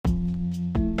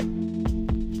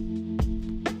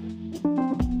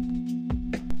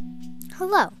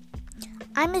Hello,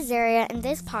 I'm Azaria, and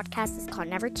this podcast is called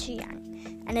Never Too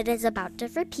Young, and it is about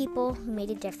different people who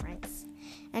made a difference.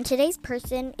 And today's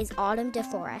person is Autumn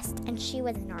DeForest, and she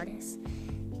was an artist.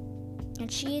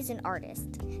 And she is an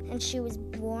artist, and she was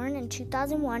born in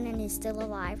 2001 and is still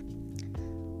alive.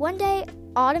 One day,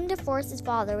 Autumn DeForest's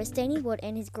father was staining wood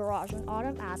in his garage when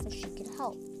Autumn asked if she could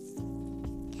help.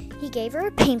 He gave her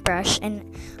a paintbrush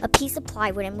and a piece of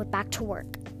plywood and went back to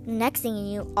work. The next thing he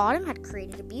knew, Autumn had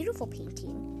created a beautiful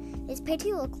painting. This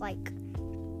painting looked like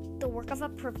the work of a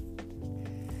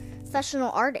professional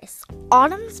artist.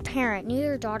 Autumn's parent knew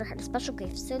their daughter had a special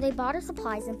gift, so they bought her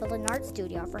supplies and built an art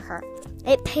studio for her.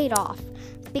 It paid off,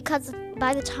 because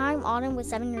by the time Autumn was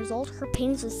 7 years old, her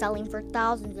paintings were selling for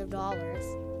thousands of dollars.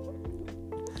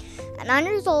 At 9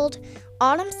 years old,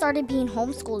 Autumn started being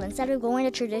homeschooled instead of going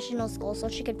to traditional school so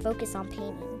she could focus on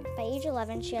painting. By age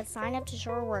 11, she had signed up to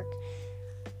show her work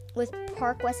with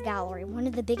Park West Gallery, one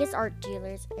of the biggest art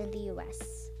dealers in the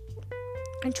U.S.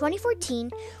 In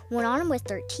 2014, when Autumn was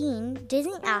 13,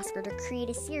 Disney asked her to create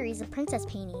a series of princess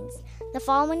paintings. The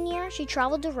following year, she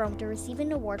traveled to Rome to receive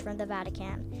an award from the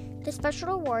Vatican. The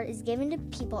special award is given to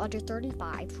people under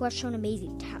 35 who have shown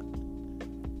amazing talent.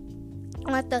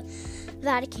 At the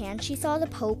Vatican, she saw the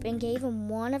Pope and gave him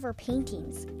one of her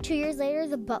paintings. 2 years later,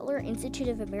 the Butler Institute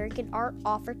of American Art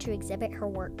offered to exhibit her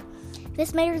work.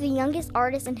 This made her the youngest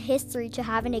artist in history to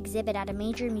have an exhibit at a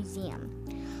major museum.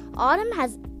 Autumn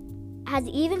has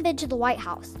even been to the White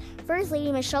House. First Lady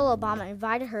Michelle Obama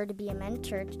invited her to be a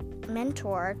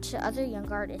mentor to other young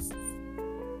artists.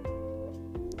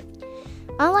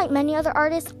 Unlike many other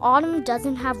artists, Autumn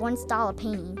doesn't have one style of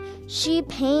painting. She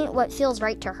paints what feels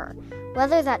right to her,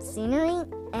 whether that's scenery,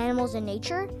 animals in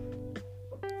nature,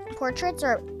 portraits,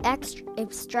 or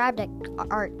abstract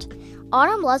art.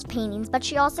 Autumn loves paintings, but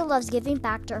she also loves giving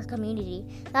back to her community.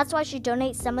 That's why she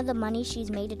donates some of the money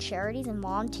she's made to charities and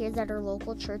volunteers at her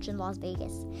local church in Las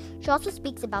Vegas. She also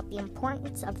speaks about the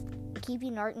importance of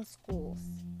keeping art in schools.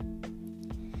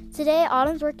 Today,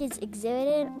 Autumn's work is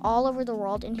exhibited all over the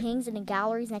world and hangs in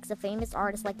galleries next to famous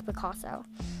artists like Picasso.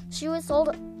 She was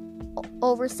sold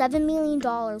over $7 million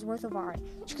worth of art.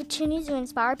 She continues to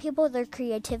inspire people with their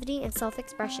creativity and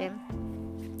self-expression.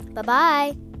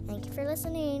 Bye-bye. Thank you for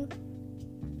listening.